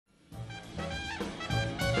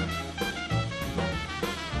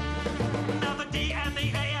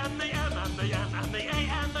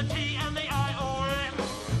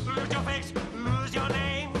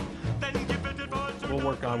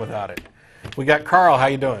work on without it. We got Carl. How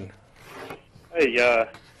you doing? Hey,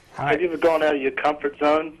 have you ever gone out of your comfort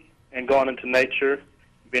zone and gone into nature,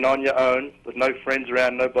 been on your own with no friends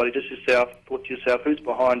around, nobody, just yourself, thought to yourself, who's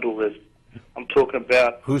behind all this? I'm talking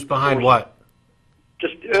about... Who's behind what?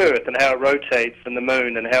 Just Earth and how it rotates and the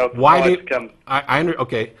moon and how Why come...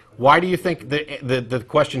 Okay. Why do you think the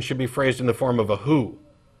question should be phrased in the form of a who?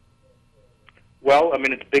 Well, I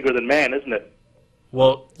mean, it's bigger than man, isn't it?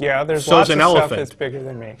 Well, yeah, there's so's lots an of elephant. stuff that's bigger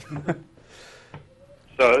than me.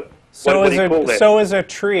 What do you call that? So is a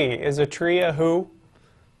tree. Is a tree a who?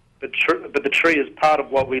 But the tree is part of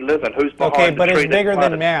what we live in. Who's behind okay, the but tree? it's bigger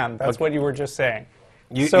than man. That's what you were just saying.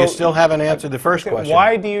 You still haven't answered the first question.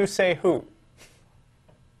 Why do you say who?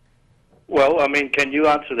 Well, I mean, can you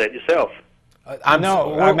answer that yourself?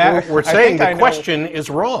 We're saying the question is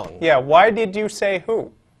wrong. Yeah, why did you say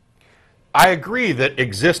who? I agree that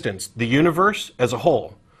existence, the universe as a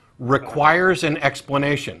whole, requires an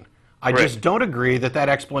explanation. I just don't agree that that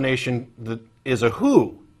explanation is a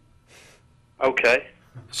who. Okay.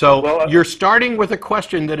 So you're starting with a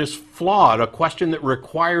question that is flawed, a question that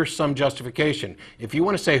requires some justification. If you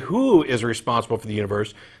want to say who is responsible for the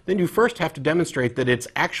universe, then you first have to demonstrate that it's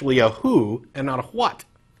actually a who and not a what.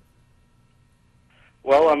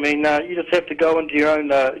 Well, I mean, you just have to go into your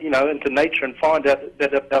own, into nature and find out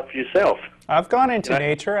that out for yourself. I've gone into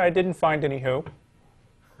nature. I didn't find any who.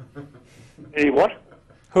 Any what?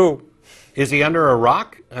 Who? Is he under a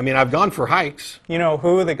rock? I mean, I've gone for hikes. You know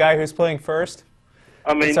who, the guy who's playing first?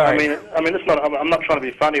 I mean, it's not. I'm not trying to be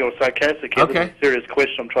funny or sarcastic here. Okay. This is a serious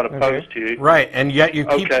question I'm trying to pose to you. Right, and yet you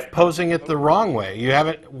keep posing it the wrong way. You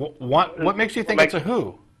haven't. What makes you think it's a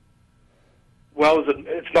who? Well,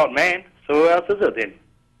 it's not man. So who else is it then?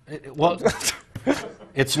 Well,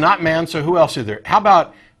 it's not man. So who else is there? How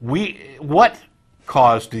about what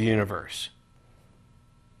caused the universe?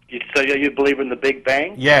 So you believe in the Big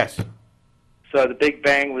Bang? Yes. So the Big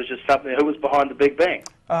Bang was just something. Who was behind the Big Bang?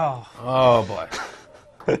 Oh boy.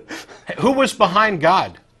 Who was behind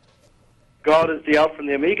God? God is the Alpha and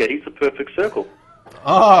the Omega. He's the perfect circle.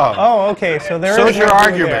 Oh, okay. So there is. So's your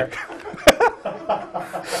argument.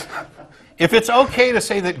 If it's okay to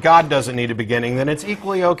say that God doesn't need a beginning, then it's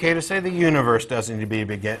equally okay to say the universe doesn't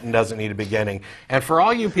need a beginning. And for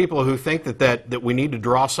all you people who think that we need to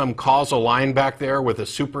draw some causal line back there with a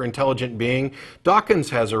super intelligent being, Richard Dawkins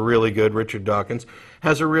has a really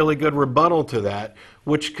good rebuttal to that,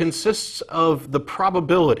 which consists of the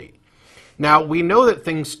probability. Now, we know that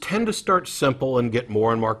things tend to start simple and get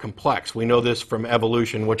more and more complex. We know this from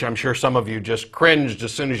evolution, which I'm sure some of you just cringed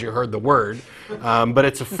as soon as you heard the word. But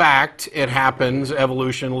it's a fact. It happens.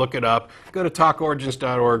 Evolution, look it up. Go to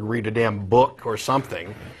talkorigins.org, read a damn book or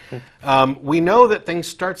something. We know that things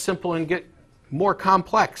start simple and get more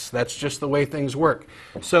complex. That's just the way things work.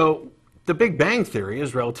 So the Big Bang Theory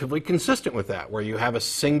is relatively consistent with that, where you have a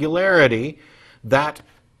singularity that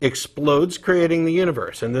explodes, creating the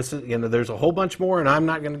universe. And this is, there's a whole bunch more, and I'm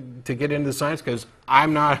not going to get into the science because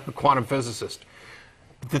I'm not a quantum physicist.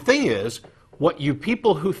 The thing is, what you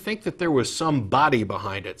people who think that there was some body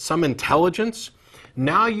behind it, some intelligence,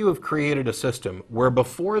 now you have created a system where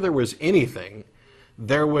before there was anything,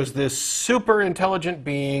 there was this super intelligent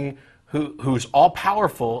being who's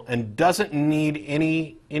all-powerful and doesn't need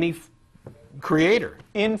any creator.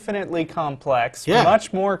 Infinitely complex, yeah.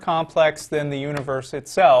 Much more complex than the universe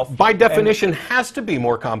itself. By definition, has to be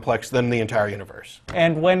more complex than the entire universe.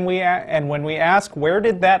 And when we ask where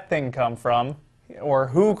did that thing come from, or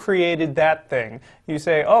who created that thing, you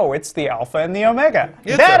say, oh, it's the Alpha and the Omega.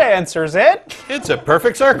 That answers it. It's a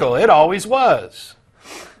perfect circle. It always was.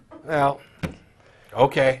 Well,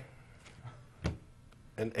 okay.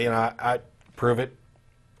 And I prove it.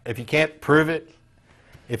 If you can't prove it,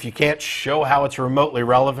 if you can't show how it's remotely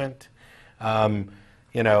relevant,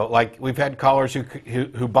 like we've had callers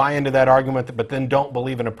who buy into that argument, but then don't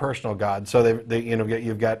believe in a personal God. So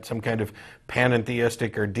you've got some kind of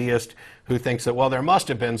panentheistic or deist who thinks that, well, there must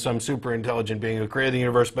have been some super intelligent being who created the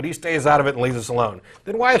universe, but he stays out of it and leaves us alone.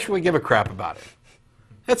 Then why should we give a crap about it?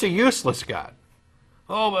 That's a useless God.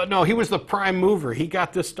 Oh, but no, he was the prime mover. He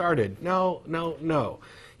got this started. No, no, no.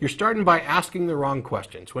 You're starting by asking the wrong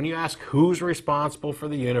questions. When you ask who's responsible for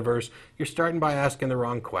the universe, you're starting by asking the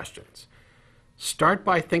wrong questions. Start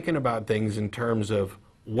by thinking about things in terms of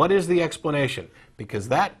what is the explanation? Because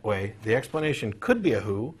that way, the explanation could be a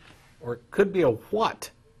who, or it could be a what.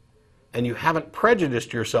 And you haven't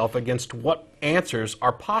prejudiced yourself against what answers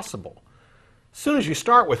are possible. As soon as you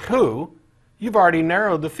start with who, you've already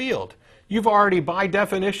narrowed the field. You've already, by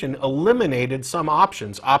definition, eliminated some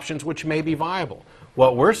options which may be viable.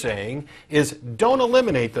 What we're saying is don't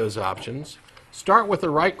eliminate those options. Start with the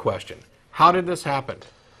right question. How did this happen?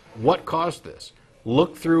 What caused this?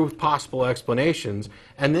 Look through possible explanations,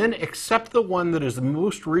 and then accept the one that is the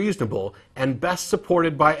most reasonable and best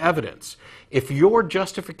supported by evidence. If your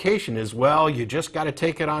justification is, well, you just got to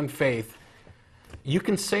take it on faith, you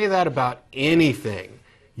can say that about anything.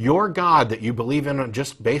 Your God that you believe in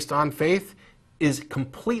just based on faith is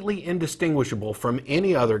completely indistinguishable from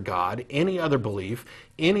any other God, any other belief,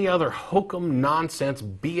 any other hokum nonsense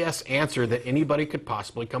BS answer that anybody could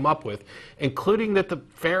possibly come up with, including that the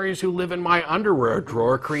fairies who live in my underwear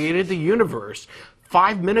drawer created the universe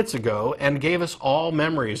 5 minutes ago and gave us all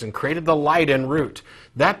memories and created the light en route.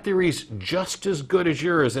 That theory's just as good as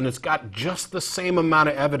yours, and it's got just the same amount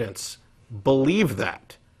of evidence. Believe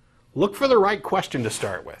that. Look for the right question to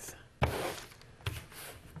start with.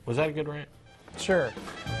 Was that a good rant? Sure.